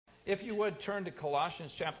If you would turn to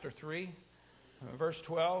Colossians chapter 3, verse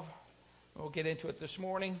 12. We'll get into it this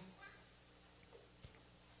morning.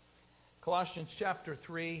 Colossians chapter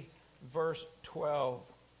 3, verse 12.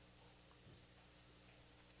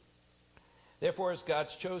 Therefore, as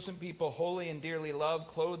God's chosen people, holy and dearly loved,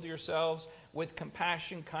 clothe yourselves with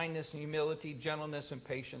compassion, kindness, and humility, gentleness, and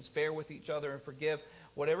patience. Bear with each other and forgive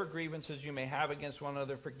whatever grievances you may have against one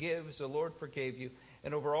another. Forgive as the Lord forgave you.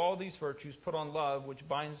 And over all these virtues, put on love, which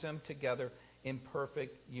binds them together in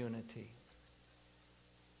perfect unity.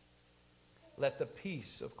 Let the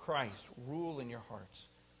peace of Christ rule in your hearts,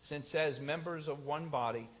 since as members of one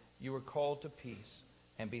body you are called to peace,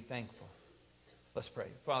 and be thankful. Let's pray.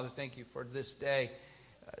 Father, thank you for this day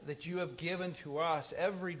that you have given to us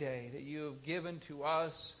every day, that you have given to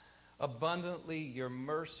us abundantly your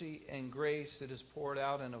mercy and grace that is poured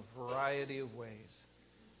out in a variety of ways.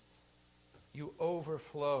 You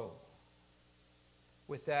overflow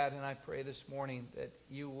with that, and I pray this morning that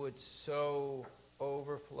you would so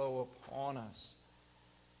overflow upon us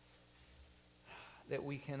that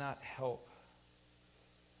we cannot help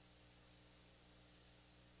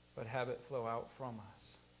but have it flow out from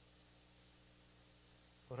us.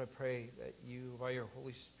 Lord, I pray that you, by your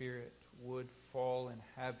Holy Spirit, would fall and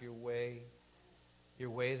have your way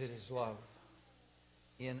that is love,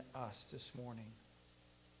 in us this morning.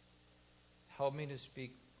 Help me to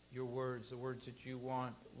speak your words, the words that you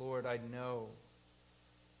want. Lord, I know,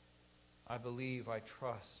 I believe, I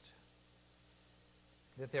trust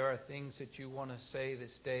that there are things that you want to say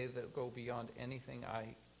this day that go beyond anything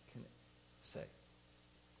I can say.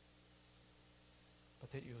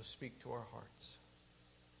 But that you will speak to our hearts.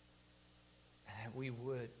 And that we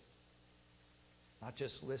would not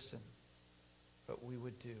just listen, but we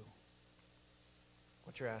would do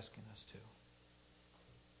what you're asking us to.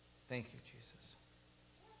 Thank you, Jesus.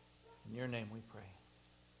 In your name we pray.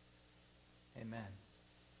 Amen.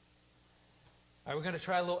 All right, we're going to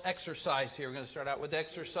try a little exercise here. We're going to start out with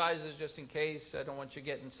exercises just in case. I don't want you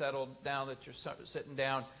getting settled now that you're sitting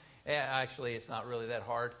down. Actually, it's not really that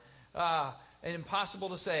hard. And impossible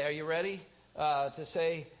to say. Are you ready to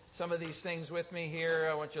say some of these things with me here?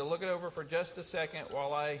 I want you to look it over for just a second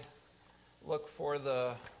while I look for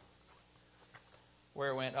where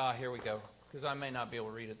it went. Here we go. Because I may not be able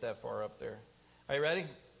to read it that far up there. Are you ready?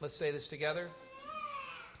 Let's say this together.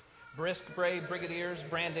 Brisk, brave, brigadiers,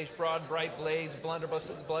 brandish broad, bright blades,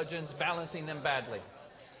 blunderbusses, bludgeons, balancing them badly.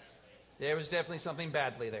 There was definitely something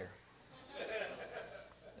badly there.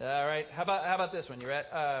 All right. How about this one? You ready?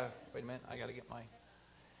 Wait a minute. I got to get my.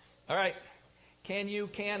 All right. Can you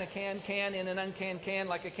can a can in an uncan can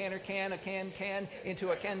like a canner can a can into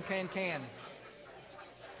a can.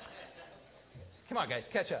 Come on, guys,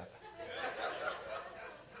 catch up.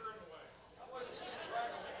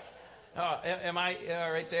 Oh, am I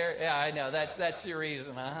right there? Yeah, I know. That's your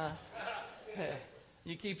reason,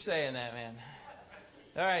 You keep saying that, man.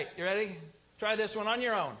 All right, you ready? Try this one on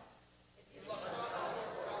your own.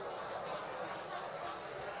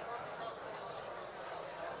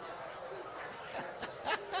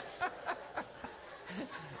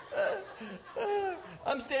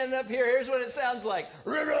 I'm standing up here. Here's what it sounds like.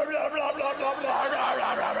 Oh,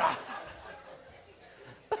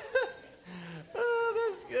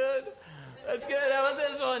 that's good. That's good. How about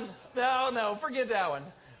this one? No, forget that one.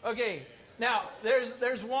 Okay. Now,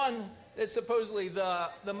 there's one that's supposedly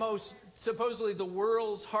the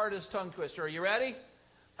world's hardest tongue twister. Are you ready?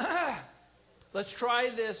 Let's try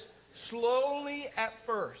this slowly at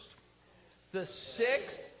first. The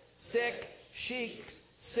sick sheep's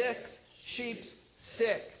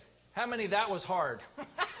six. How many that was hard?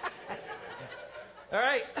 All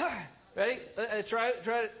right. Ready? Try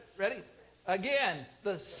it. Ready? Again.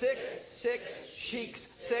 The sick sheep's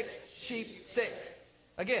sick.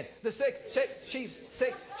 Again. The sick sheep's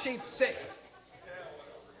sick.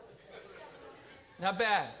 Not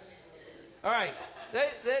bad. All right.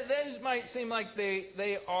 Those might seem like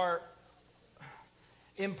they are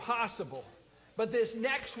impossible. But this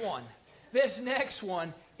next one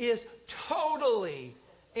is totally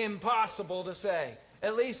impossible to say.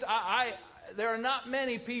 At least there are not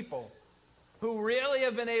many people who really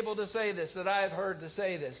have been able to say this, that I have heard to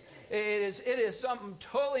say this. It is something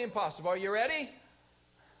totally impossible. Are you ready?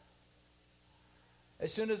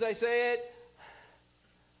 As soon as I say it,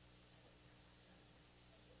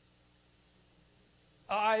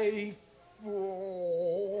 I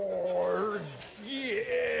forgive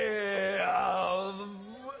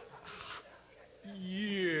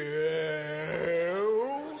you.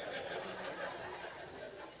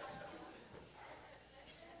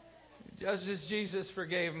 Just as Jesus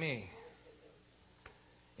forgave me.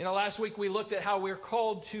 Last week we looked at how we're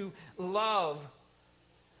called to love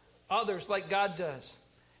others like God does.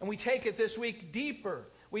 And we take it this week deeper.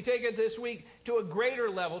 We take it this week to a greater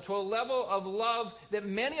level, to a level of love that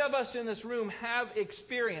many of us in this room have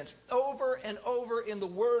experienced. Over and over in the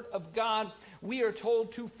Word of God, we are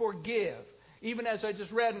told to forgive. Even as I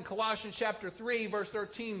just read in Colossians chapter 3, verse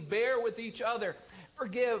 13, bear with each other.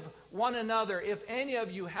 Forgive one another. If any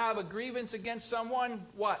of you have a grievance against someone,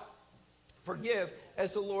 what? Forgive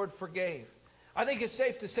as the Lord forgave. I think it's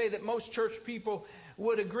safe to say that most church people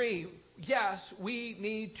would agree, yes, we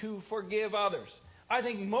need to forgive others. I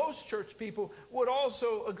think most church people would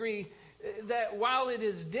also agree that while it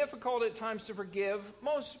is difficult at times to forgive,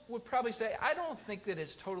 most would probably say, I don't think that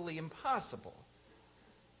it's totally impossible.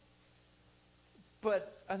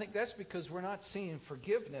 But I think that's because we're not seeing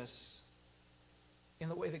forgiveness in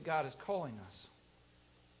the way that God is calling us.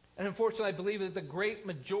 And unfortunately, I believe that the great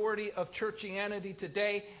majority of churchianity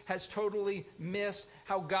today has totally missed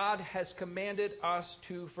how God has commanded us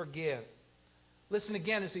to forgive. Listen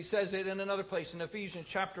again as he says it in another place in Ephesians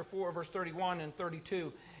chapter 4, verse 31 and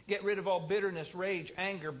 32. Get rid of all bitterness, rage,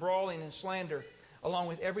 anger, brawling, and slander, along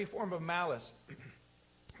with every form of malice.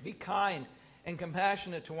 Be kind and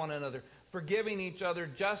compassionate to one another, forgiving each other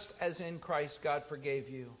just as in Christ God forgave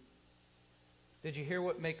you. Did you hear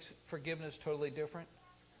what makes forgiveness totally different?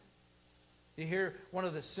 Did you hear one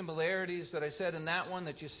of the similarities that I said in that one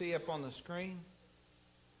that you see up on the screen?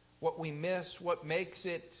 What we miss, what makes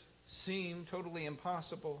it seem totally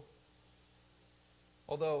impossible.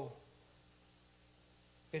 Although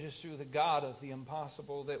it is through the God of the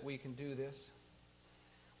impossible that we can do this.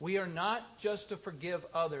 We are not just to forgive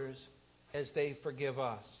others as they forgive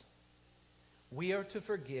us. We are to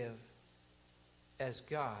forgive as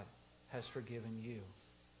God has forgiven you.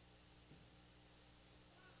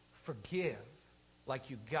 Forgive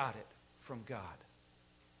like you got it from God.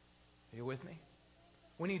 Are you with me?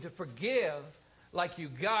 We need to forgive like you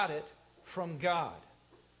got it from God.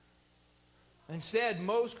 Instead,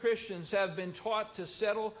 most Christians have been taught to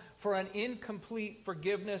settle for an incomplete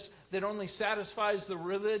forgiveness that only satisfies the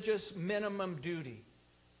religious minimum duty.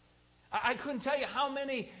 I couldn't tell you how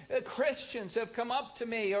many Christians have come up to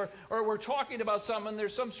me or we're talking about something,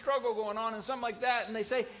 there's some struggle going on and something like that, and they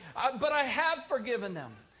say, but I have forgiven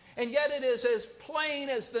them. And yet it is as plain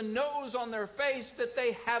as the nose on their face that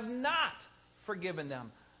they have not forgiven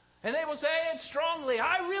them. And they will say it strongly,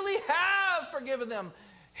 I really have forgiven them.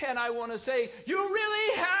 And I want to say, you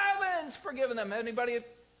really haven't forgiven them. Anybody,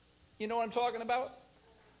 you know what I'm talking about?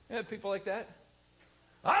 Yeah, people like that.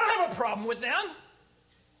 I don't have a problem with them.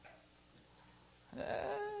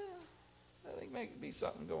 I think there might be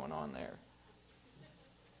something going on there.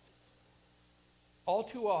 All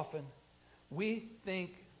too often, we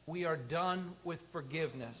think we are done with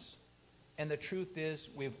forgiveness. And the truth is,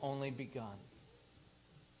 we've only begun.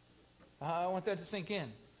 I want that to sink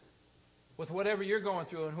in. With whatever you're going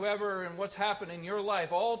through and whoever and what's happened in your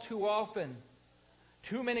life, all too often,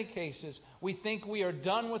 too many cases, we think we are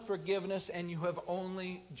done with forgiveness and you have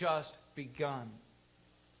only just begun.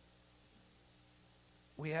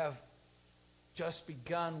 We have just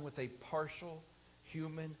begun with a partial,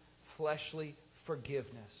 human, fleshly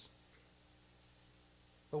forgiveness.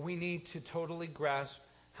 But we need to totally grasp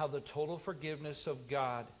how the total forgiveness of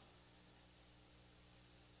God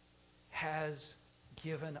has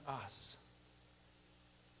given us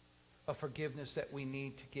a forgiveness that we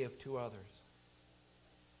need to give to others.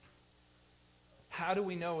 How do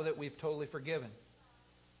we know that we've totally forgiven?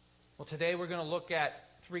 Well, today we're going to look at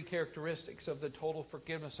 3 characteristics of the total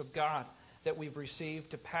forgiveness of God that we've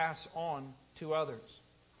received to pass on to others.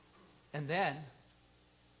 And then,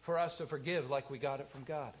 for us to forgive like we got it from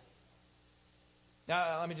God.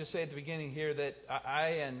 Now, let me just say at the beginning here that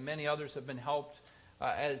I and many others have been helped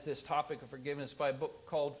as this topic of forgiveness by a book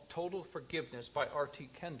called Total Forgiveness by R.T.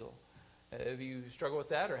 Kendall. If you struggle with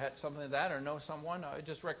that or had something like that or know someone, I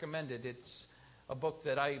just recommend it. It's a book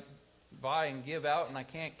that I buy and give out and I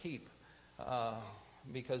can't keep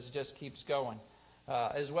because it just keeps going.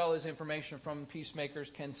 As well as information from Peacemakers,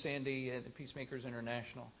 Ken Sandy, and Peacemakers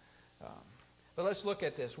International. But let's look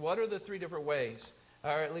at this. What are the 3 different ways, or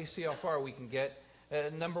at least see how far we can get?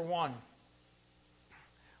 Number 1,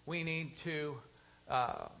 we need to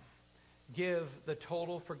give the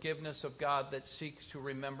total forgiveness of God that seeks to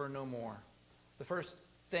remember no more. The first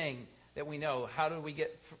thing that we know, how do we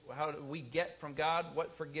get from God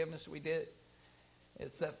what forgiveness we did?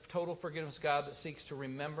 It's that total forgiveness of God that seeks to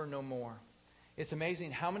remember no more. It's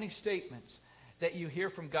amazing how many statements that you hear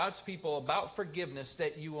from God's people about forgiveness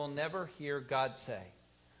that you will never hear God say.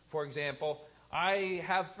 For example, I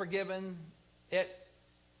have forgiven it,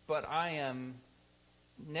 but I am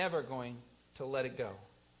never going to let it go.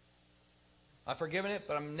 I've forgiven it,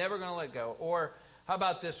 but I'm never going to let it go. Or how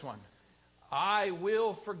about this one? I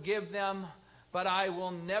will forgive them, but I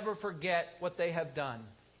will never forget what they have done.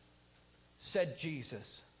 Said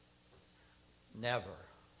Jesus. Never.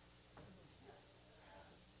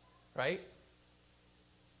 Right?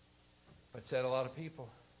 But said a lot of people.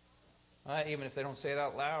 Even if they don't say it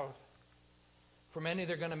out loud. For many,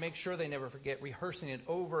 they're going to make sure they never forget, rehearsing it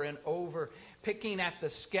over and over, picking at the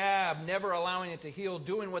scab, never allowing it to heal,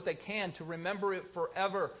 doing what they can to remember it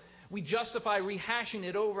forever. We justify rehashing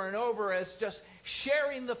it over and over as just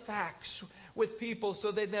sharing the facts with people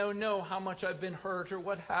so they don't know how much I've been hurt or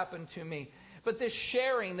what happened to me. But this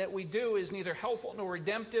sharing that we do is neither helpful nor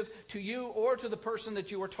redemptive to you or to the person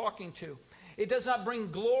that you are talking to. It does not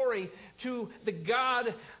bring glory to the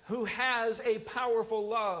God who has a powerful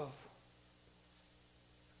love.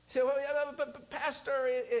 So, but Pastor,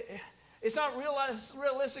 it's not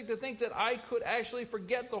realistic to think that I could actually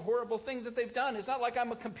forget the horrible thing that they've done. It's not like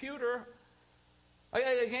I'm a computer.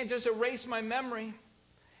 I can't just erase my memory.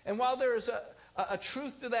 And while there is a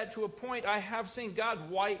truth to that to a point, I have seen God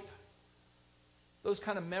wipe those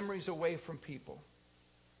kind of memories away from people.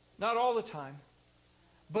 Not all the time.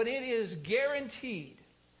 But it is guaranteed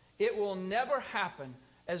it will never happen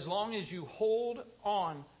as long as you hold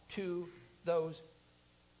on to those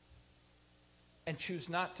and choose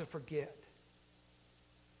not to forget.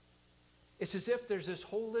 It's as if there's this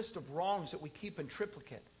whole list of wrongs that we keep in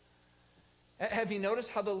triplicate. Have you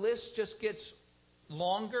noticed how the list just gets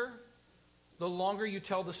longer the longer you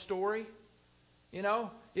tell the story? You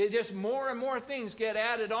know, it just more and more things get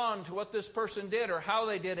added on to what this person did or how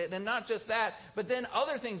they did it. And not just that, but then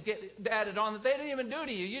other things get added on that they didn't even do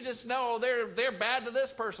to you. You just know they're bad to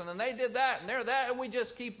this person and they did that and they're that. And we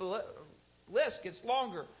just keep the list gets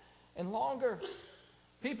longer and longer.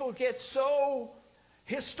 People get so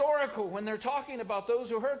historical when they're talking about those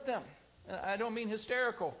who hurt them. I don't mean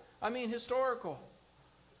hysterical. I mean historical.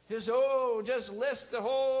 Just list the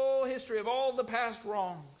whole history of all the past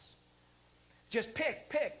wrongs. Just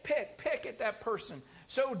pick at that person.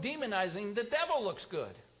 So demonizing, the devil looks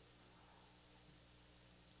good.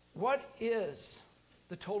 What is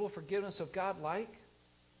the total forgiveness of God like?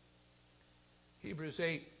 Hebrews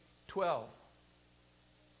 8:12.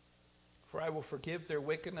 For I will forgive their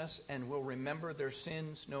wickedness and will remember their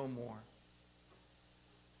sins no more.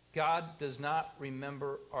 God does not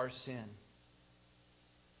remember our sin.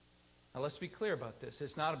 Now let's be clear about this.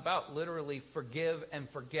 It's not about literally forgive and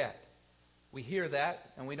forget. We hear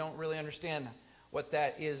that and we don't really understand what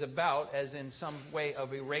that is about as in some way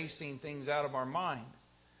of erasing things out of our mind.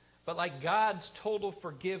 But like God's total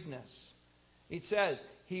forgiveness, it says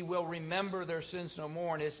He will remember their sins no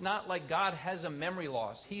more. And it's not like God has a memory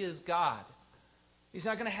loss. He is God. He's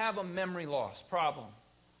not going to have a memory loss problem.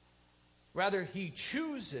 Rather, He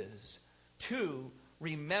chooses to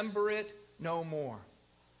remember it no more.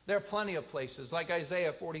 There are plenty of places, like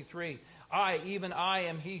Isaiah 43. Even I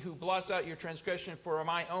am He who blots out your transgression for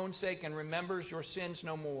my own sake and remembers your sins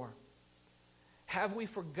no more. Have we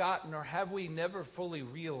forgotten or have we never fully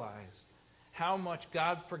realized how much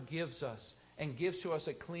God forgives us and gives to us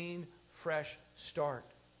a clean, fresh start?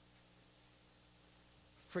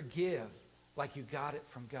 Forgive like you got it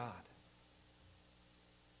from God.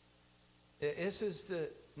 This is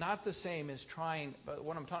not the same as trying, but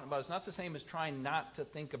what I'm talking about is not the same as trying not to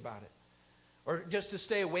think about it. Or just to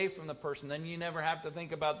stay away from the person. Then you never have to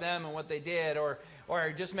think about them and what they did. Or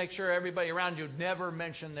just make sure everybody around you never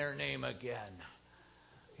mention their name again.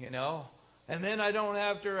 You know? And then I don't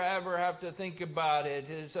ever have to think about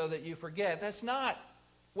it so that you forget. That's not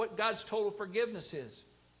what God's total forgiveness is.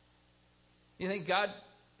 You think God,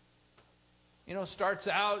 starts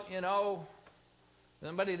out,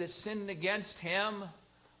 somebody that's sinned against Him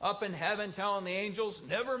up in heaven telling the angels,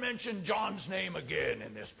 never mention John's name again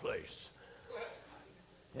in this place.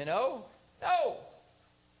 No.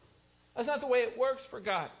 That's not the way it works for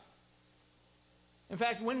God. In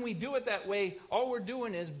fact, when we do it that way, all we're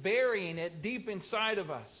doing is burying it deep inside of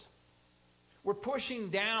us. We're pushing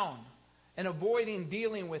down and avoiding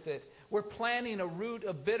dealing with it. We're planting a root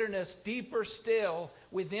of bitterness deeper still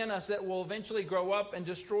within us that will eventually grow up and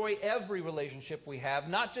destroy every relationship we have,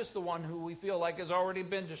 not just the one who we feel like has already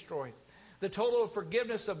been destroyed. The total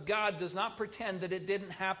forgiveness of God does not pretend that it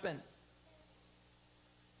didn't happen.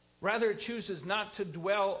 Rather, it chooses not to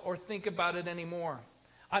dwell or think about it anymore.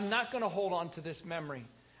 I'm not going to hold on to this memory.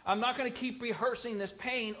 I'm not going to keep rehearsing this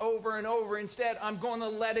pain over and over. Instead, I'm going to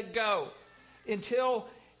let it go until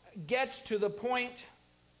it gets to the point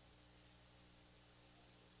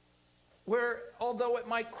where, although it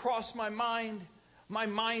might cross my mind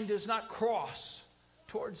does not cross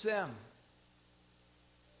towards them.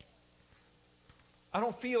 I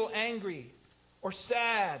don't feel angry or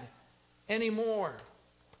sad anymore.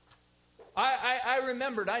 I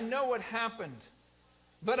remembered. I know what happened.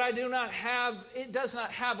 But it does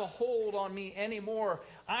not have a hold on me anymore.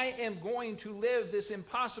 I am going to live this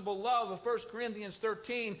impossible love of 1 Corinthians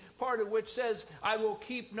 13, part of which says, I will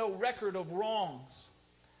keep no record of wrongs.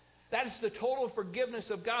 That is the total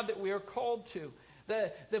forgiveness of God that we are called to.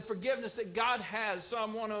 The forgiveness that God has,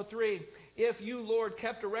 Psalm 103. If you, Lord,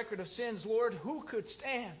 kept a record of sins, Lord, who could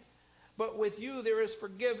stand? But with you there is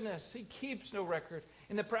forgiveness. He keeps no record.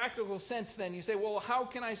 In the practical sense then, you say, well, how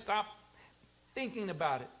can I stop thinking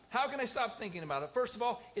about it? How can I stop thinking about it? First of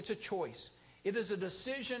all, it's a choice. It is a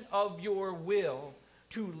decision of your will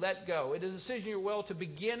to let go. It is a decision of your will to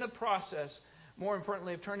begin a process, more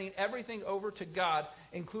importantly, of turning everything over to God,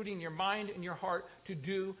 including your mind and your heart, to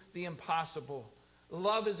do the impossible.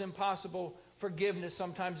 Love is impossible. Forgiveness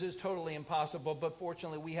sometimes is totally impossible. But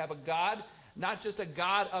fortunately, we have a God, not just a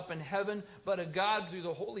God up in heaven, but a God through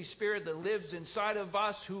the Holy Spirit that lives inside of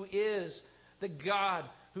us, who is the God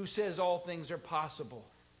who says all things are possible.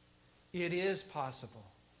 It is possible,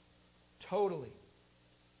 totally,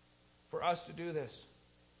 for us to do this.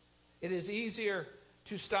 It is easier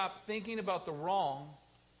to stop thinking about the wrong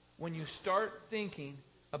when you start thinking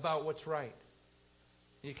about what's right.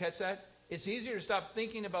 You catch that? It's easier to stop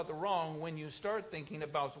thinking about the wrong when you start thinking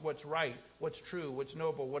about what's right, what's true, what's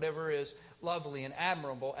noble, whatever is lovely and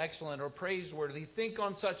admirable, excellent, or praiseworthy. Think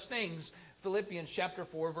on such things, Philippians chapter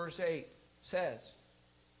 4, verse 8 says.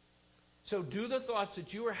 So do the thoughts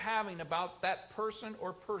that you are having about that person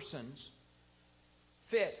or persons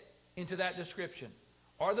fit into that description?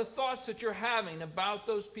 Are the thoughts that you're having about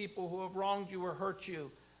those people who have wronged you or hurt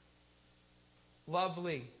you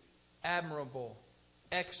lovely, admirable,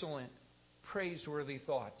 excellent, praiseworthy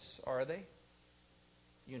thoughts? Are they?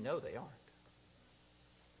 You know they aren't.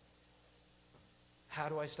 How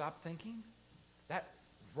do I stop thinking that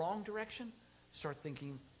wrong direction? Start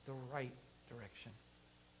thinking the right direction.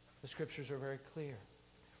 The scriptures are very clear.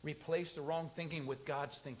 Replace the wrong thinking with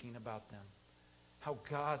God's thinking about them. How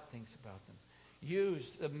God thinks about them. Use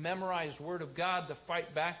the memorized word of God to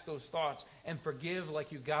fight back those thoughts and forgive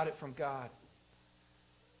like you got it from God.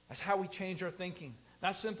 That's how we change our thinking.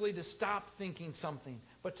 Not simply to stop thinking something,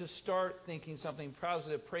 but to start thinking something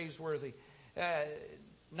positive, praiseworthy.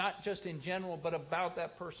 Not just in general, but about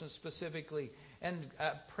that person specifically. And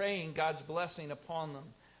praying God's blessing upon them.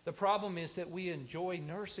 The problem is that we enjoy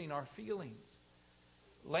nursing our feelings.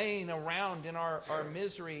 Laying around in our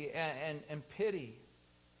misery and pity.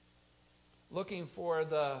 Looking for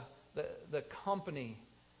the company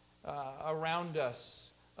around us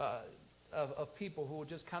of people who will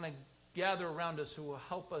just kind of gather around us, who will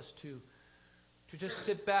help us to just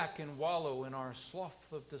sit back and wallow in our slough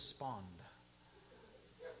of despond.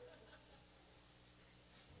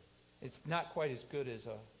 It's not quite as good as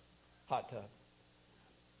a hot tub.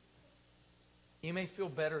 You may feel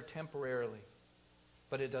better temporarily,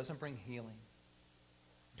 but it doesn't bring healing.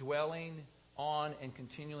 Dwelling on and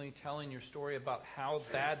continually telling your story about how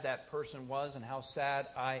bad that person was and how sad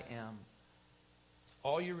I am.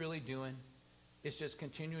 All you're really doing is just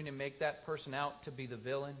continuing to make that person out to be the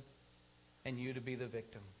villain and you to be the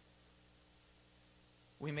victim.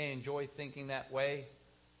 We may enjoy thinking that way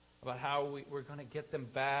about how we're going to get them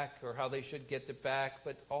back or how they should get it back,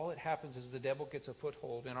 but all that happens is the devil gets a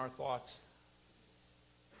foothold in our thoughts.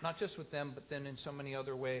 Not just with them, but then in so many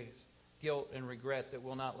other ways. Guilt and regret that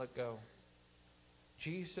will not let go.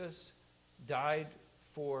 Jesus died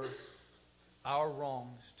for our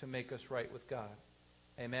wrongs to make us right with God.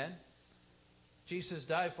 Amen? Jesus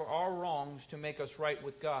died for our wrongs to make us right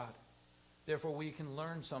with God. Therefore, we can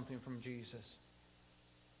learn something from Jesus.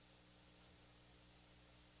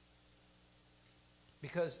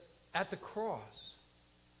 Because at the cross,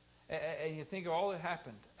 and you think of all that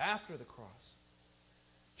happened after the cross,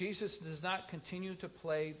 Jesus does not continue to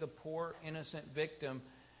play the poor, innocent victim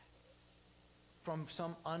from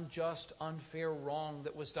some unjust, unfair wrong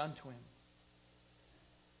that was done to him.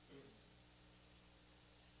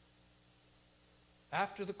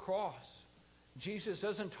 After the cross, Jesus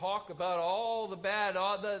doesn't talk about all the bad,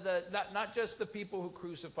 not just the people who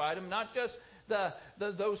crucified him, not just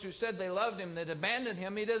those who said they loved him that abandoned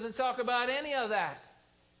him. He doesn't talk about any of that.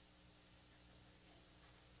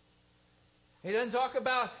 He doesn't talk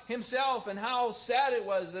about himself and how sad it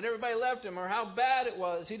was that everybody left him or how bad it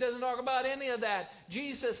was. He doesn't talk about any of that.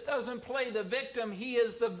 Jesus doesn't play the victim. He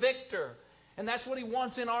is the victor. And that's what he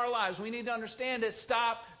wants in our lives. We need to understand it.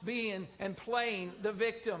 Stop being and playing the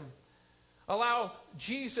victim. Allow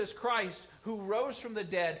Jesus Christ, who rose from the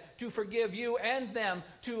dead, to forgive you and them,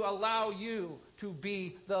 to allow you to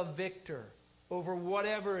be the victor over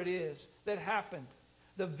whatever it is that happened.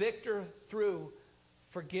 The victor through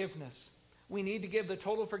forgiveness. We need to give the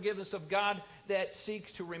total forgiveness of God that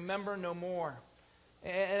seeks to remember no more.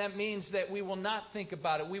 And that means that we will not think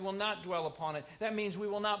about it. We will not dwell upon it. That means we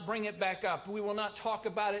will not bring it back up. We will not talk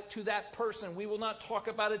about it to that person. We will not talk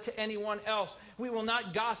about it to anyone else. We will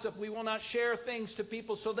not gossip. We will not share things to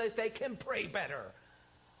people so that they can pray better.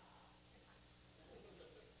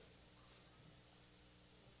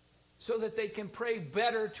 So that they can pray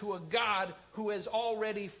better to a God who has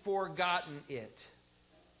already forgotten it.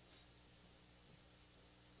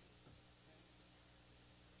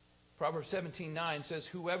 Proverbs 17:9 says,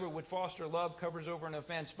 whoever would foster love covers over an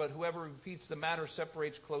offense, but whoever repeats the matter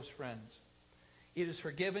separates close friends. It is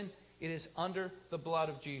forgiven. It is under the blood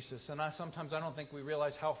of Jesus. And sometimes I don't think we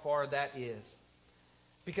realize how far that is.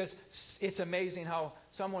 Because it's amazing how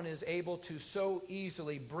someone is able to so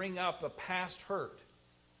easily bring up a past hurt.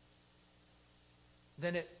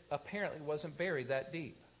 Then it apparently wasn't buried that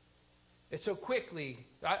deep. It's so quickly,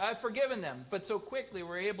 I've forgiven them, but so quickly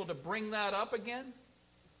we're able to bring that up again.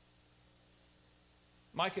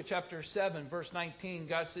 Micah chapter 7, verse 19,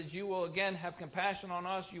 God says, you will again have compassion on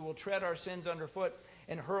us. You will tread our sins underfoot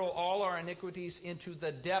and hurl all our iniquities into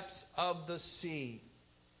the depths of the sea.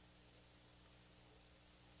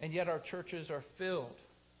 And yet our churches are filled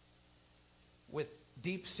with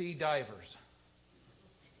deep sea divers.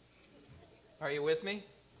 Are you with me?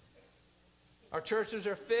 Our churches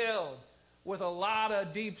are filled with a lot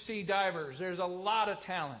of deep sea divers. There's a lot of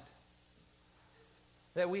talent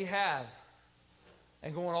that we have.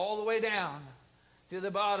 And going all the way down to the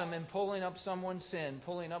bottom and pulling up someone's sin,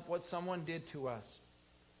 pulling up what someone did to us.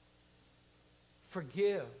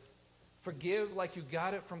 Forgive. Forgive like you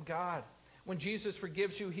got it from God. When Jesus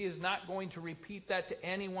forgives you, He is not going to repeat that to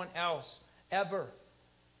anyone else, ever.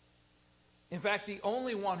 In fact, the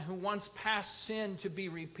only one who wants past sin to be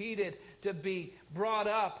repeated, to be brought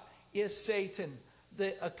up, is Satan,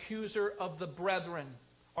 the accuser of the brethren,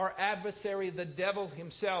 our adversary, the devil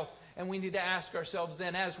himself. And we need to ask ourselves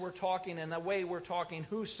then, as we're talking and the way we're talking,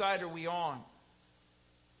 whose side are we on?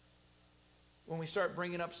 When we start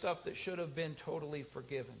bringing up stuff that should have been totally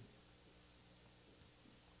forgiven.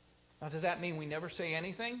 Now, does that mean we never say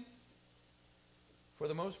anything? For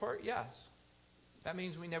the most part, yes. That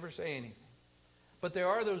means we never say anything. But there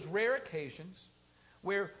are those rare occasions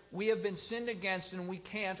where we have been sinned against and we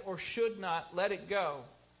can't or should not let it go.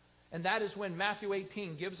 And that is when Matthew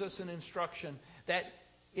 18 gives us an instruction that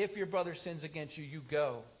if your brother sins against you, you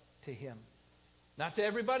go to him. Not to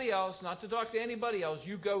everybody else, not to talk to anybody else.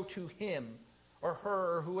 You go to him or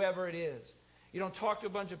her or whoever it is. You don't talk to a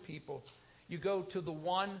bunch of people. You go to the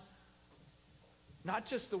one, not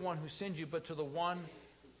just the one who sinned you, but to the one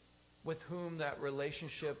with whom that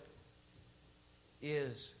relationship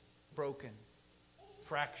is broken,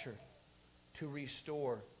 fractured, to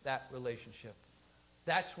restore that relationship.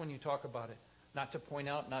 That's when you talk about it. Not to point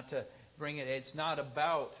out, not to bring it. It's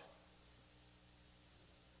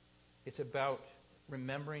about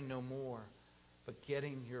remembering no more, but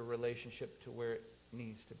getting your relationship to where it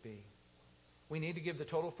needs to be. We need to give the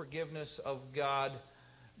total forgiveness of God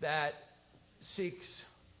that seeks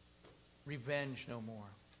revenge no more.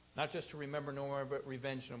 Not just to remember no more, but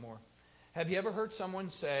revenge no more. Have you ever heard someone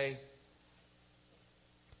say,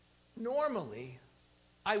 normally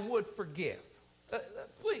I would forgive?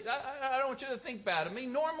 Please, I don't want you to think bad of me.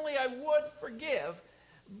 Normally I would forgive,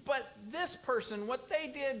 but this person, what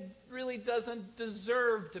they did really doesn't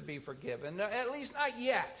deserve to be forgiven, at least not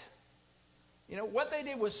yet. You know, what they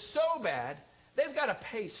did was so bad, they've got to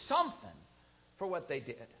pay something for what they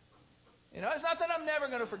did. You know, it's not that I'm never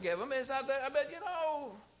going to forgive them. It's not that, but,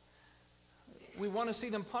 we want to see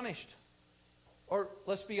them punished. Or,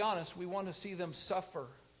 let's be honest, we want to see them suffer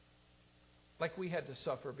like we had to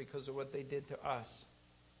suffer because of what they did to us.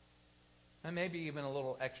 And maybe even a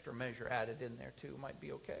little extra measure added in there too might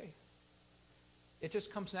be okay. It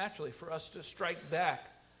just comes naturally for us to strike back,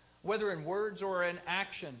 whether in words or in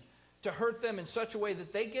action, to hurt them in such a way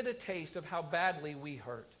that they get a taste of how badly we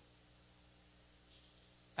hurt.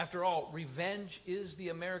 After all, revenge is the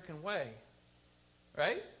American way.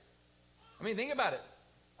 Right? I mean, think about it.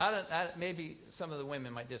 Maybe some of the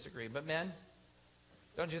women might disagree, but men,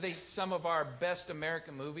 don't you think some of our best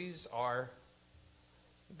American movies are,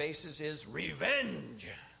 the basis is revenge,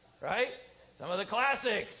 right? Some of the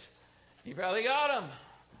classics, you probably got them.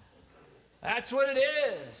 That's what it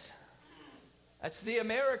is. That's the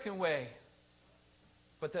American way.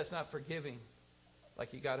 But that's not forgiving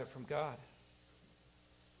like you got it from God.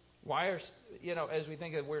 Why are, as we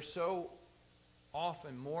think of it, we're so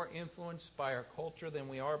often more influenced by our culture than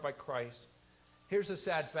we are by Christ. Here's a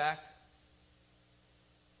sad fact.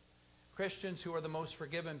 Christians who are the most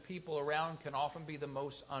forgiven people around can often be the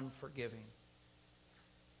most unforgiving.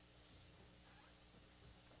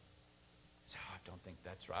 So, I don't think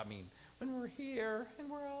that's right. I mean, when we're here and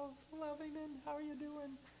we're all loving and how are you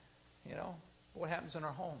doing? What happens in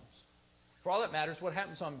our homes? For all that matters, what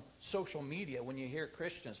happens on social media when you hear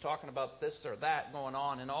Christians talking about this or that going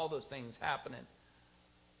on and all those things happening?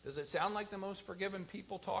 Does it sound like the most forgiven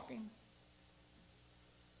people talking?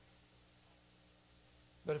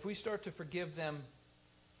 But if we start to forgive them,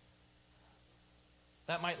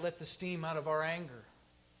 that might let the steam out of our anger.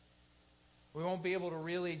 We won't be able to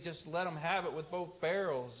really just let them have it with both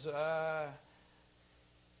barrels.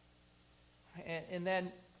 And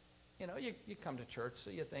then, you come to church, so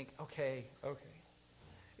you think, okay.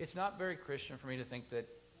 It's not very Christian for me to think that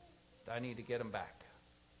I need to get them back.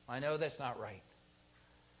 I know that's not right.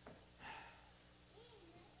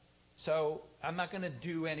 So I'm not going to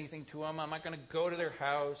do anything to them. I'm not going to go to their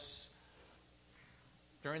house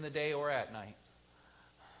during the day or at night.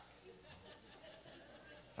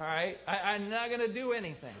 All right? I'm not going to do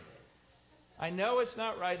anything. I know it's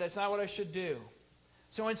not right. That's not what I should do.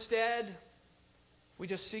 So instead, we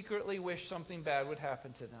just secretly wish something bad would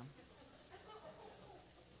happen to them.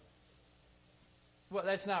 Well,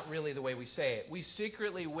 that's not really the way we say it. We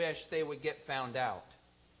secretly wish they would get found out.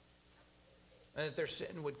 And that their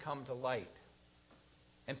sin would come to light.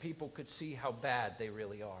 And people could see how bad they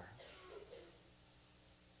really are.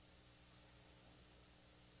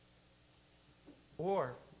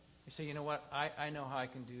 Or, you say, you know what? I know how I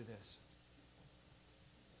can do this.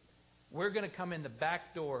 We're going to come in the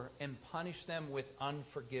back door and punish them with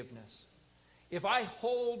unforgiveness. If I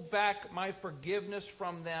hold back my forgiveness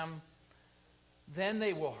from them, then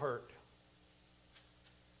they will hurt.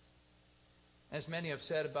 As many have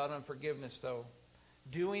said about unforgiveness, though,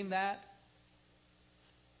 doing that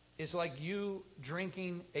is like you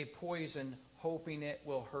drinking a poison, hoping it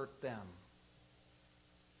will hurt them.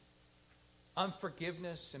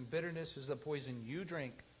 Unforgiveness and bitterness is the poison you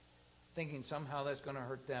drink, thinking somehow that's going to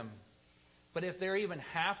hurt them. But if they're even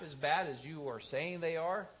half as bad as you are saying they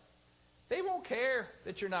are, they won't care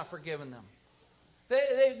that you're not forgiving them.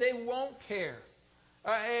 They won't care.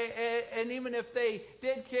 And even if they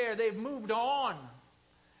did care, they've moved on.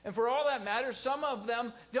 And for all that matters, some of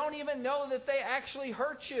them don't even know that they actually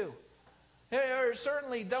hurt you. Or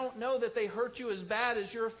certainly don't know that they hurt you as bad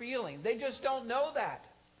as you're feeling. They just don't know that.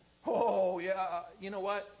 Oh, yeah. You know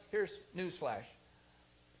what? Here's newsflash.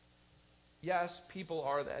 Yes, people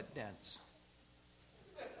are that dense.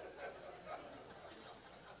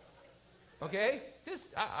 Okay?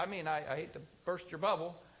 I hate to burst your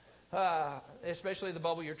bubble. Especially the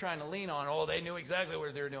bubble you're trying to lean on. Oh, they knew exactly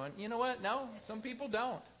what they were doing. You know what? No, some people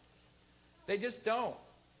don't. They just don't.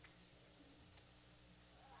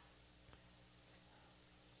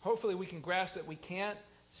 Hopefully we can grasp that we can't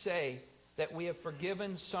say that we have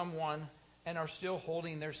forgiven someone and are still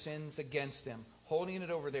holding their sins against them. Holding it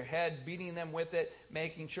over their head, beating them with it,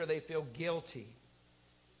 making sure they feel guilty.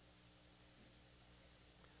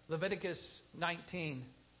 Leviticus 19:18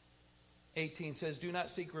 says, do not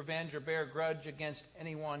seek revenge or bear a grudge against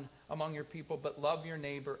anyone among your people, but love your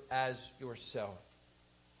neighbor as yourself.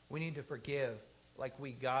 We need to forgive like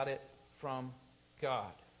we got it from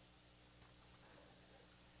God.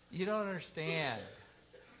 You don't understand.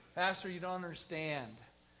 Pastor, you don't understand.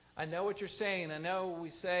 I know what you're saying. I know we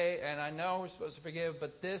say, and I know we're supposed to forgive,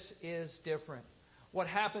 but this is different. What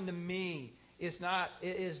happened to me is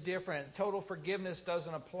different. Total forgiveness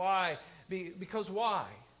doesn't apply. Because why?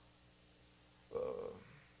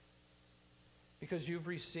 Because you've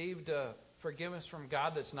received forgiveness from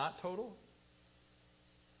God that's not total?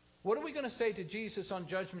 What are we going to say to Jesus on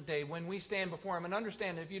Judgment Day when we stand before Him? And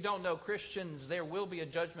understand, if you don't know Christians, there will be a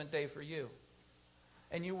Judgment Day for you.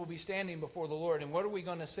 And you will be standing before the Lord. And what are we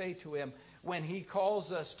going to say to Him when He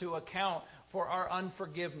calls us to account for our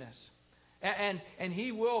unforgiveness? And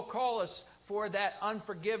He will call us for that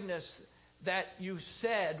unforgiveness that you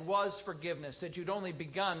said was forgiveness, that you'd only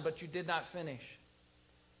begun but you did not finish.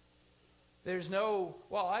 There's no,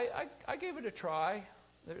 I gave it a try.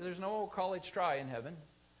 There's no old college try in heaven.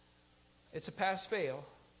 It's a pass-fail.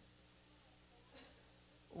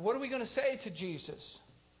 What are we going to say to Jesus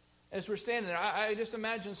as we're standing there? I just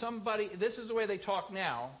imagine somebody, this is the way they talk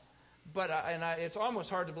now, but it's almost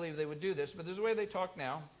hard to believe they would do this, but this is the way they talk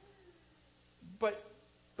now. But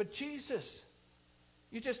Jesus,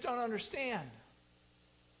 you just don't understand.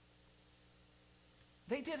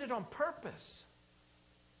 They did it on purpose.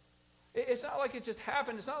 It's not like it just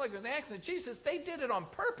happened. It's not like it was an accident. Jesus, they did it on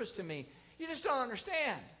purpose to me. You just don't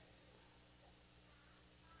understand.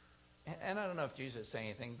 And I don't know if Jesus is saying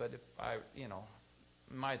anything, but if I,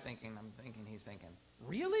 my thinking, I'm thinking he's thinking,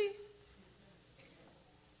 really?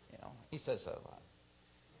 He says that a lot.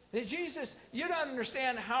 Jesus, you don't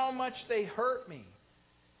understand how much they hurt me.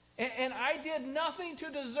 And I did nothing to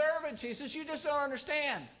deserve it, Jesus. You just don't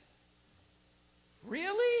understand.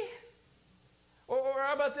 Really? Or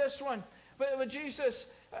how about this one? But Jesus,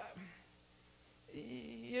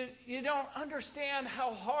 you don't understand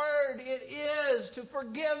how hard it is to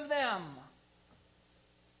forgive them.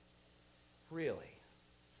 Really?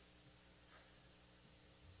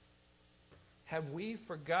 Have we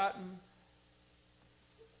forgotten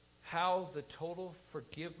how the total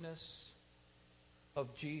forgiveness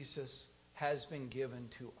of Jesus has been given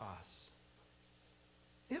to us?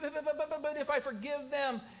 But if I forgive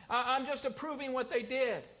them, I'm just approving what they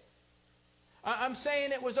did. I'm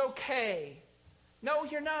saying it was okay. No,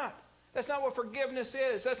 you're not. That's not what forgiveness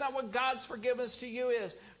is. That's not what God's forgiveness to you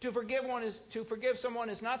is. To forgive someone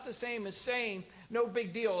is not the same as saying, no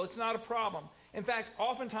big deal, it's not a problem. In fact,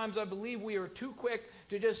 oftentimes I believe we are too quick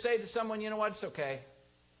to just say to someone, you know what, it's okay.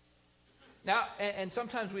 Now, and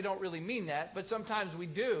sometimes we don't really mean that, but sometimes we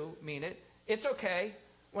do mean it. It's okay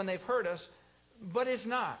when they've hurt us, but it's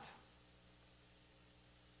not.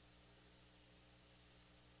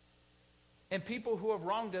 And people who have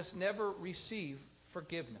wronged us never receive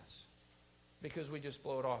forgiveness because we just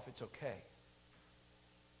blow it off. It's okay.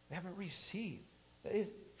 They haven't received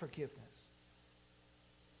forgiveness.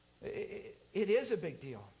 It is a big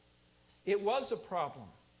deal. It was a problem.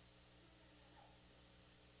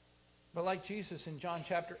 But like Jesus in John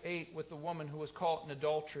chapter 8 with the woman who was caught in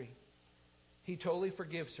adultery, he totally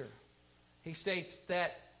forgives her. He states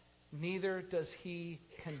that neither does he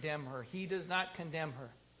condemn her. He does not condemn her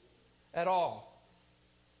at all.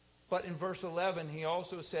 But in verse 11, he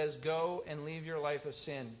also says, go and leave your life of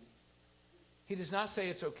sin. He does not say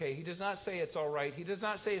it's okay. He does not say it's all right. He does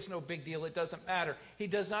not say it's no big deal. It doesn't matter. He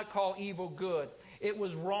does not call evil good. It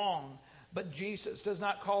was wrong. But Jesus does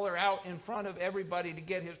not call her out in front of everybody to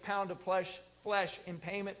get his pound of flesh in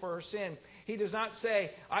payment for her sin. He does not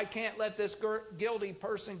say, I can't let this guilty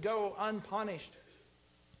person go unpunished.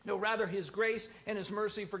 No, rather his grace and his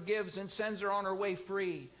mercy forgives and sends her on her way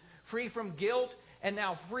free. Free from guilt and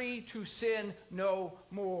now free to sin no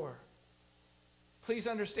more. Please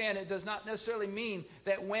understand, it does not necessarily mean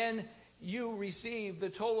that when you receive the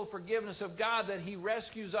total forgiveness of God that he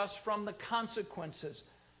rescues us from the consequences,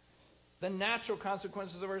 the natural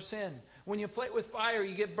consequences of our sin. When you play with fire,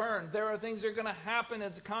 you get burned. There are things that are going to happen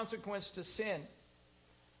as a consequence to sin.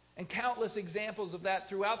 And countless examples of that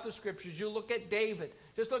throughout the scriptures. You look at David.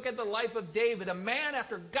 Just look at the life of David, a man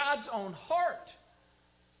after God's own heart.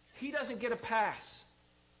 He doesn't get a pass.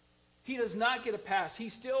 He does not get a pass. He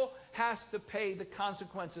still has to pay the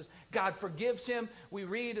consequences. God forgives him. We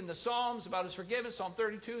read in the Psalms about his forgiveness, Psalm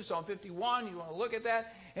 32, Psalm 51. You want to look at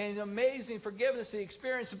that. And amazing forgiveness he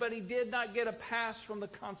experienced, but he did not get a pass from the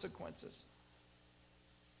consequences.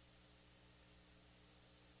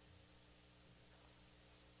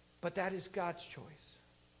 But that is God's choice.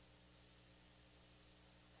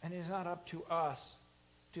 And it is not up to us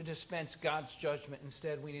to dispense God's judgment.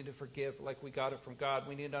 Instead, we need to forgive like we got it from God.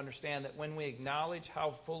 We need to understand that when we acknowledge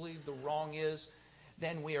how fully the wrong is,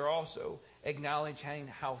 then we are also acknowledging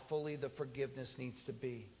how fully the forgiveness needs to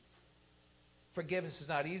be. Forgiveness is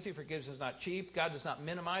not easy. Forgiveness is not cheap. God does not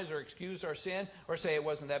minimize or excuse our sin or say it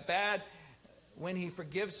wasn't that bad. When he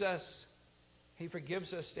forgives us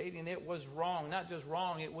stating it was wrong. Not just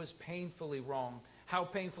wrong, it was painfully wrong. How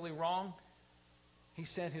painfully wrong? He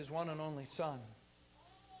sent his one and only Son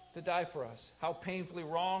to die for us. How painfully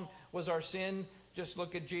wrong was our sin? Just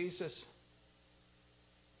look at Jesus.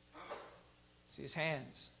 See his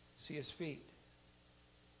hands. See his feet.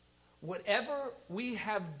 Whatever we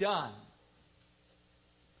have done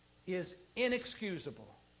is inexcusable.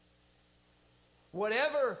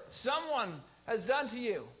 Whatever someone has done to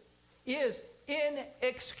you is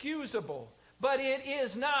inexcusable, but it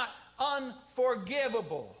is not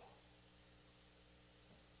unforgivable.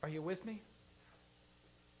 Are you with me?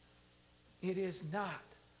 It is not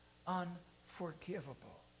unforgivable.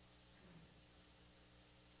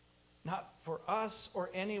 Not for us or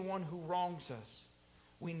anyone who wrongs us.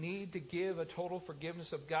 We need to give a total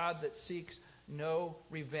forgiveness of God that seeks no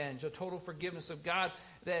revenge. A total forgiveness of God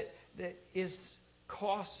that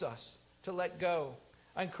costs us to let go.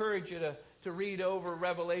 I encourage you to read over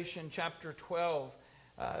Revelation chapter 12,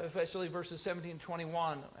 especially verses 17 and 21.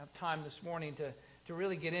 I don't have time this morning to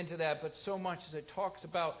really get into that, but so much as it talks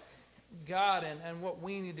about God and what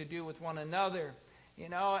we need to do with one another.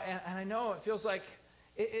 And I know it feels like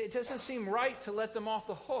it doesn't seem right to let them off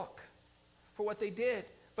the hook for what they did.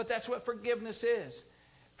 But that's what forgiveness is.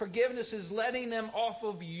 Forgiveness is letting them off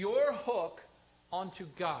of your hook onto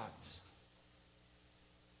God's.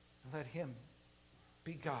 Let Him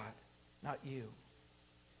be God, not you.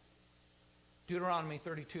 Deuteronomy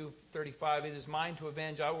 32:35, it is mine to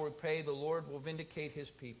avenge, I will repay, the Lord will vindicate His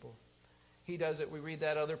people. He does it. We read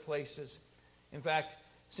that other places. In fact,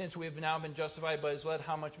 since we have now been justified by His blood,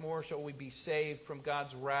 how much more shall we be saved from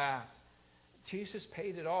God's wrath? Jesus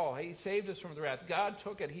paid it all. He saved us from the wrath. God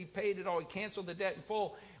took it. He paid it all. He canceled the debt in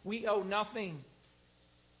full. We owe nothing.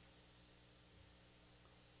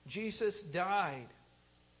 Jesus died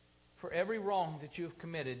for every wrong that you've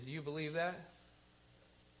committed. Do you believe that?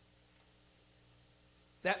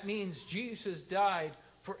 That means Jesus died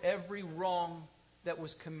for every wrong that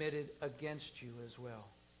was committed against you as well.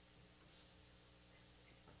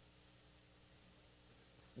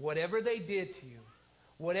 Whatever they did to you,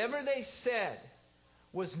 whatever they said,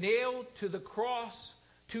 was nailed to the cross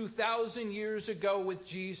 2,000 years ago with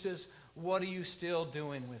Jesus. What are you still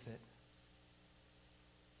doing with it?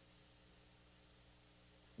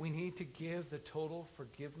 We need to give the total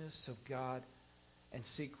forgiveness of God and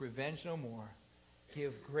seek revenge no more.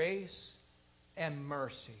 Give grace and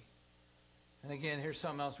mercy. And again, here's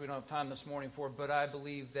something else we don't have time this morning for, but I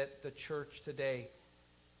believe that the church today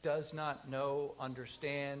does not know,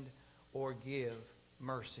 understand, or give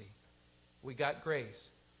mercy. We got grace,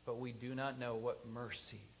 but we do not know what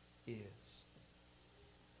mercy is.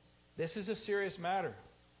 This is a serious matter.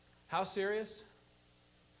 How serious?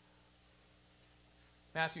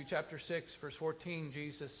 Matthew chapter 6, verse 14,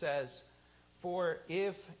 Jesus says, "For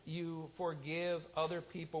if you forgive other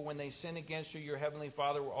people when they sin against you, your heavenly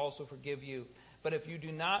Father will also forgive you. But if you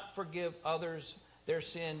do not forgive others their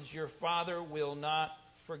sins, your Father will not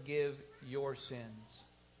forgive your sins."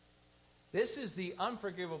 This is the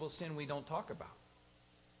unforgivable sin we don't talk about.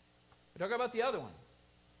 We talk about the other one.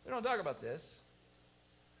 We don't talk about this,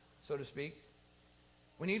 so to speak.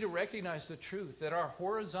 We need to recognize the truth that our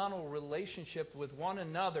horizontal relationship with one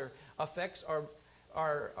another affects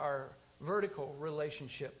our vertical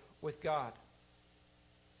relationship with God.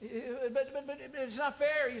 But it's not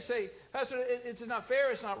fair. You say, Pastor, it's not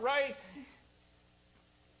fair. It's not right.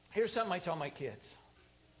 Here's something I tell my kids.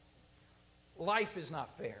 Life is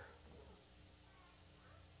not fair.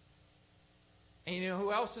 And you know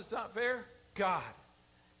who else is not fair? God.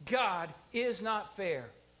 God is not fair.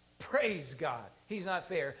 Praise God. He's not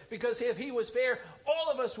fair. Because if He was fair,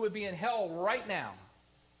 all of us would be in hell right now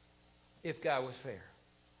if God was fair.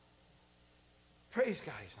 Praise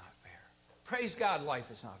God, He's not fair. Praise God,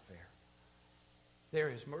 life is not fair. There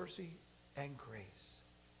is mercy and grace.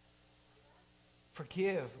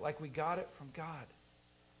 Forgive like we got it from God.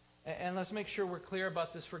 And let's make sure we're clear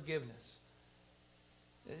about this forgiveness.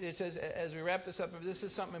 It says, as we wrap this up, this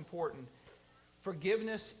is something important.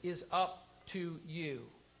 Forgiveness is up to you,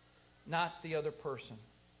 not the other person.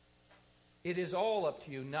 It is all up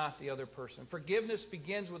to you, not the other person. Forgiveness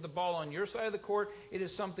begins with the ball on your side of the court. It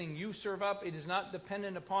is something you serve up. It is not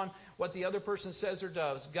dependent upon what the other person says or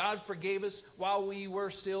does. God forgave us while we were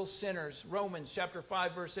still sinners. Romans chapter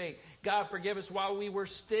 5, verse 8. God forgave us while we were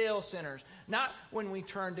still sinners. Not when we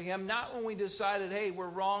turned to Him. Not when we decided, hey, we're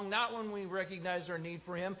wrong. Not when we recognized our need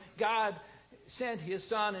for Him. God sent His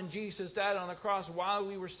Son, and Jesus died on the cross while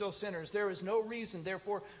we were still sinners. There is no reason,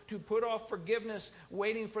 therefore, to put off forgiveness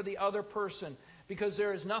waiting for the other person, because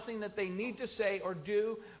there is nothing that they need to say or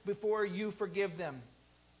do before you forgive them.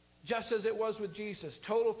 Just as it was with Jesus,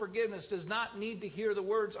 total forgiveness does not need to hear the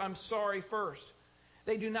words, "I'm sorry," first.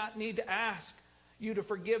 They do not need to ask you to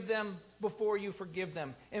forgive them before you forgive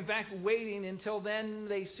them. In fact, waiting until then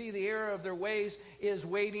they see the error of their ways is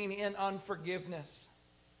waiting in unforgiveness.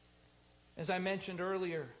 As I mentioned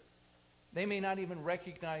earlier, they may not even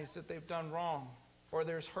recognize that they've done wrong or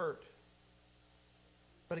there's hurt.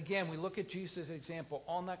 But again, we look at Jesus' example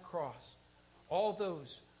on that cross. All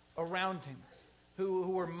those around Him who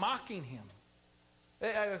were mocking Him.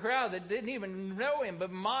 A crowd that didn't even know Him, but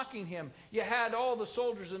mocking Him. You had all the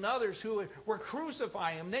soldiers and others who were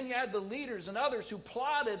crucifying Him. Then you had the leaders and others who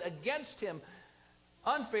plotted against Him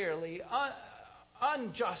unfairly,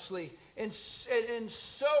 unjustly, and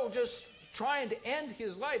so just trying to end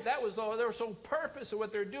His life. That was their sole purpose of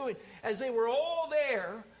what they're doing. As they were all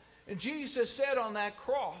there, and Jesus said on that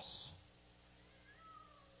cross,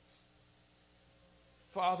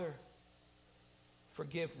 "Father,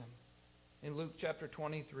 forgive them." In Luke chapter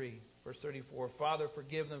 23, verse 34, "Father,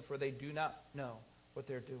 forgive them, for they do not know what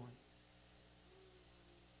they're doing."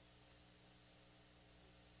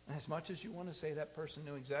 And As much as you want to say that person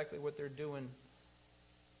knew exactly what they're doing,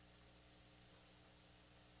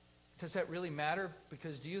 does that really matter?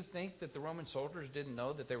 Because do you think that the Roman soldiers didn't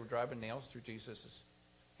know that they were driving nails through Jesus'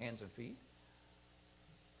 hands and feet?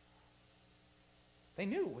 They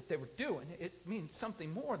knew what they were doing. It means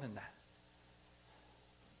something more than that.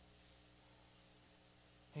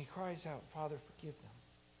 And he cries out, Father, forgive them.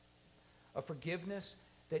 A forgiveness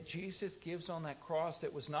that Jesus gives on that cross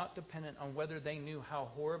that was not dependent on whether they knew how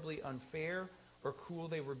horribly unfair or cruel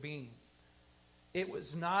they were being. It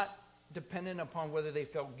was not dependent upon whether they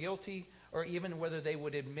felt guilty or even whether they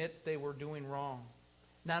would admit they were doing wrong.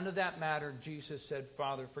 None of that mattered. Jesus said,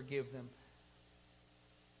 Father, forgive them.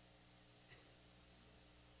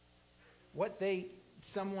 What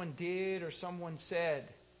someone did or someone said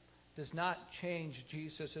does not change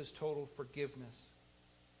Jesus' total forgiveness.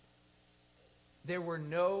 There were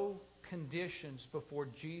no conditions before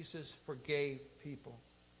Jesus forgave people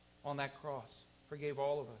on that cross, forgave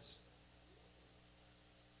all of us.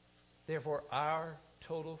 Therefore, our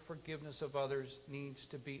total forgiveness of others needs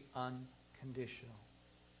to be unconditional.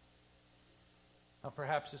 Now,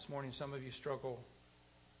 perhaps this morning some of you struggle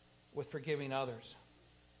with forgiving others.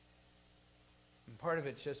 And part of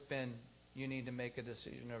it's just been you need to make a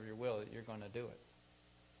decision of your will that you're going to do it.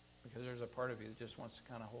 Because there's a part of you that just wants to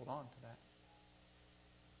kind of hold on to that.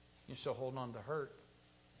 You're still holding on to hurt.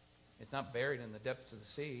 It's not buried in the depths of the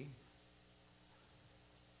sea.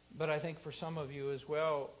 But I think for some of you as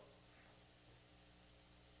well,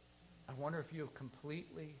 I wonder if you have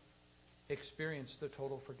completely experienced the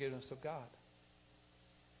total forgiveness of God.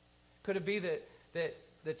 Could it be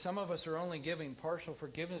that some of us are only giving partial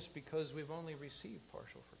forgiveness because we've only received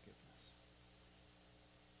partial forgiveness?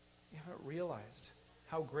 You haven't realized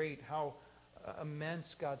how great, how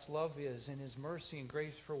immense God's love is and His mercy and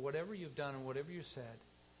grace for whatever you've done and whatever you said.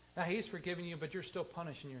 Now, He's forgiven you, but you're still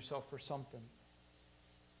punishing yourself for something.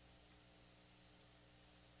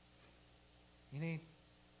 You need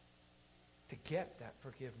to get that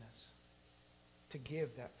forgiveness, to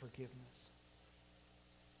give that forgiveness.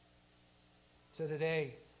 So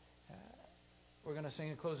today, we're going to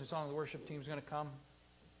sing a closing song. The worship team's going to come.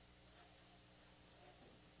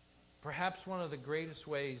 Perhaps one of the greatest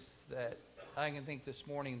ways that I can think this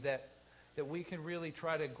morning that we can really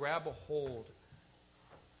try to grab a hold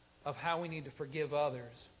of how we need to forgive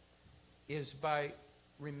others is by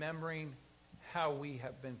remembering how we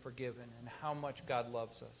have been forgiven and how much God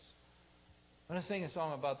loves us. I'm going to sing a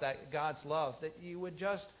song about that, God's love, that you would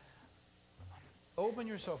just open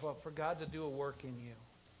yourself up for God to do a work in you.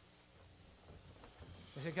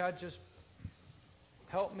 You say, God, just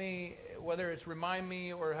help me, whether it's remind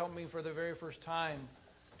me or help me for the very first time,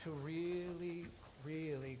 to really,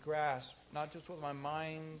 really grasp, not just with my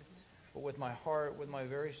mind, but with my heart, with my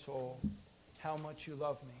very soul, how much you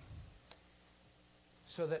love me.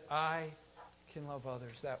 So that I can love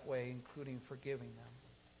others that way, including forgiving them.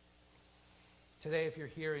 Today, if you're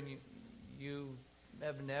here and you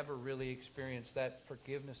have never really experienced that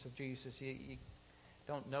forgiveness of Jesus, you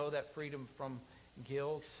don't know that freedom from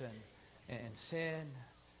guilt and sin,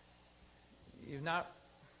 you've not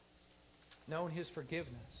known His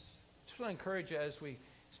forgiveness. I just want to encourage you as we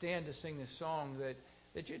stand to sing this song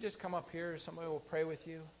that you just come up here, somebody will pray with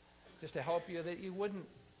you, just to help you, that you wouldn't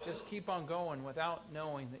just keep on going without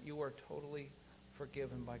knowing that you are totally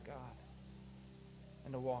forgiven by God,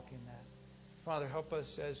 and to walk in that. Father, help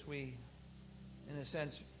us as we, in a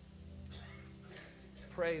sense,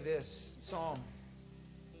 pray this song.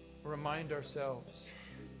 Remind ourselves.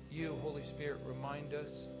 You, Holy Spirit, remind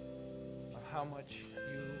us of how much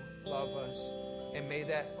you love us. And may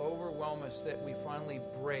that overwhelm us that we finally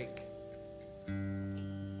break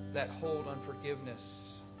that hold unforgiveness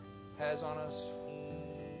has on us,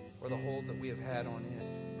 or the hold that we have had on it.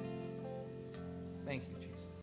 Thank you.